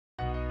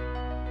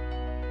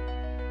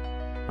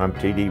I'm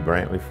T.D.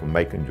 Brantley from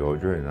Macon,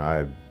 Georgia, and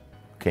I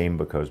came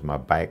because my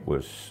back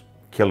was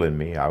killing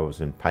me. I was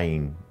in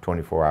pain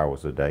 24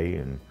 hours a day,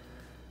 and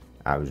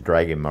I was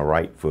dragging my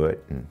right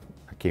foot, and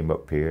I came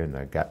up here and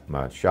I got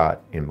my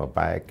shot in my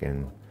back,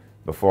 and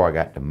before I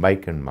got to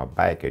Macon, my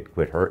back had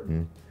quit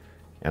hurting,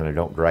 and I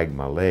don't drag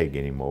my leg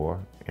anymore,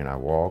 and I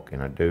walk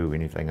and I do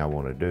anything I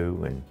want to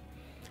do, and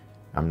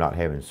I'm not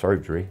having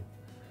surgery.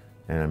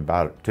 And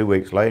about 2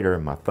 weeks later,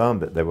 my thumb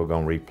that they were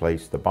going to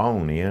replace the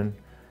bone in,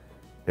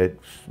 it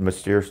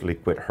mysteriously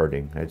quit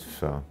hurting.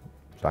 So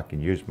I can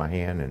use my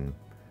hand and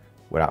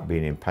without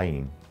being in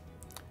pain.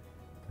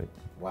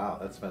 Wow,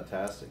 that's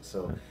fantastic.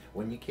 So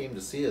when you came to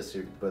see us,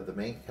 but the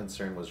main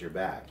concern was your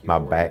back. You my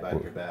were back.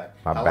 about your back.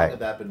 My How back. long had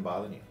that been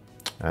bothering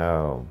you?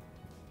 Oh,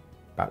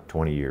 about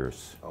 20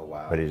 years. Oh,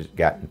 wow. But it's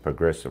gotten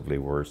progressively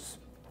worse.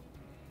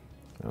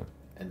 So,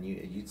 And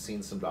you'd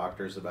seen some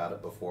doctors about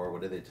it before.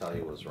 What did they tell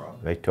you was wrong?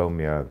 they told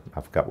me, I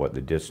forgot what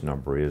the disc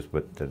number is,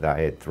 but that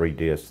I had 3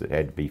 discs that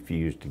had to be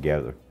fused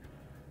together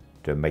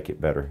to make it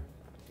better.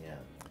 Yeah.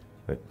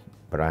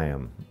 But I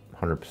am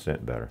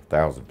 100% better,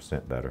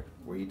 1,000% better.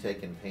 Were you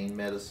taking pain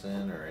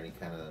medicine or any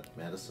kind of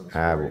medicines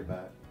I for your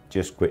back?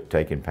 just quit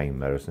taking pain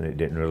medicine. It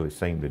didn't really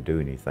seem to do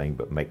anything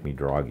but make me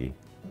groggy.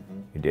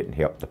 It didn't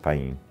help the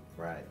pain.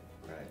 Right,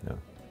 right. No.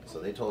 So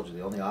they told you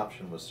the only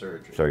option was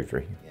surgery.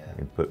 Surgery. Yeah.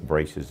 And put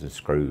braces and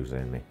screws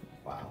in me.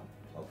 Wow.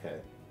 Okay.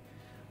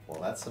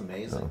 Well, that's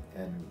amazing.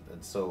 And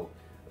so,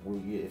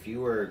 if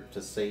you were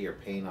to say your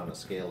pain on a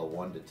scale of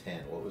 1 to 10,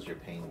 what was your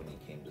pain when you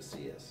came to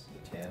see us?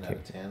 A 10 out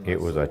of 10? It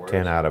was a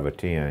 10 out of a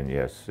 10,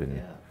 yes. And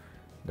yeah.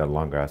 the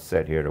longer I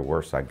sat here, the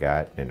worse I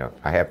got. And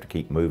I have to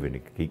keep moving to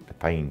keep the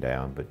pain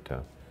down.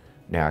 But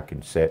now I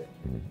can sit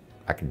and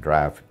I can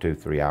drive for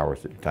 2-3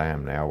 hours at a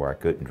time now, where I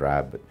couldn't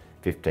drive but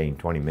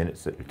 15-20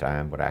 minutes at a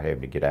time without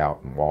having to get out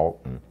and walk.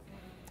 And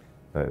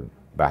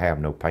but I have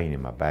no pain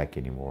in my back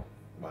anymore.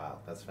 Wow,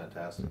 that's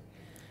fantastic.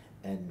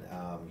 And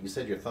you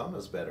said your thumb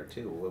is better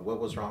too. What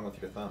was wrong with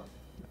your thumb?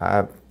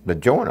 The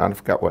joint, I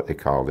forgot what they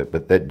called it,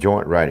 but that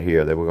joint right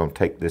here, they were going to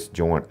take this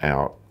joint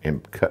out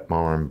and cut my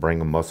arm, bring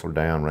the muscle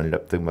down, run it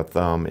up through my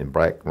thumb and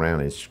back around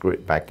and screw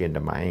it back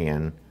into my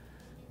hand.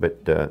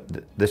 But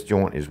this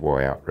joint is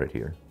wore out right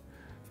here.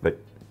 But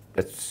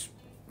it's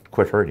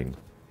quit hurting.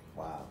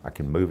 Wow. I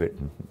can move it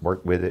and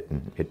work with it,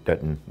 and it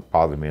doesn't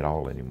bother me at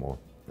all anymore.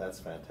 That's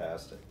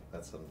fantastic.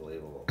 That's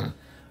unbelievable.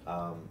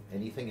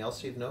 Anything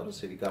else you've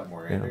noticed? Have you got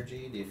more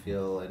energy? Do you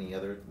feel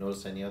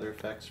notice any other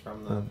effects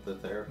from the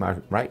therapy? My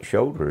right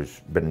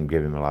shoulder's been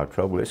giving me a lot of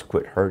trouble. It's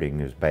quit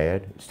hurting as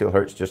bad. It still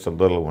hurts just a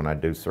little when I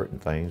do certain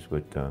things,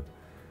 but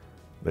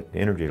the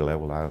energy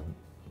level I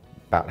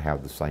about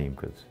have the same,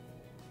 because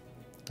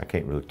I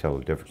can't really tell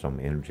the difference on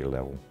the energy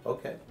level.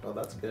 Okay, well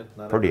that's good.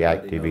 Not Pretty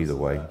everybody active either notices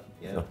way. that.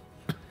 Yeah. So.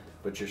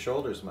 But your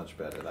shoulder's much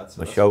better. That's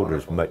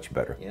Shoulder's wonderful. much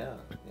better. Yeah,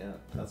 yeah,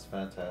 that's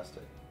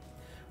fantastic.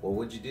 Well,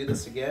 would you do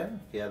this again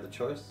if you had the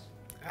choice?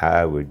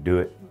 I would do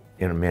it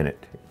in a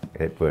minute.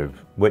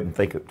 Wouldn't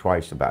think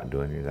twice about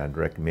doing it. I'd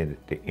recommend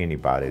it to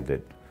anybody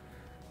that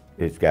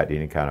has got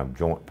any kind of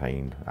joint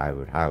pain. I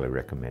would highly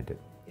recommend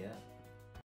it.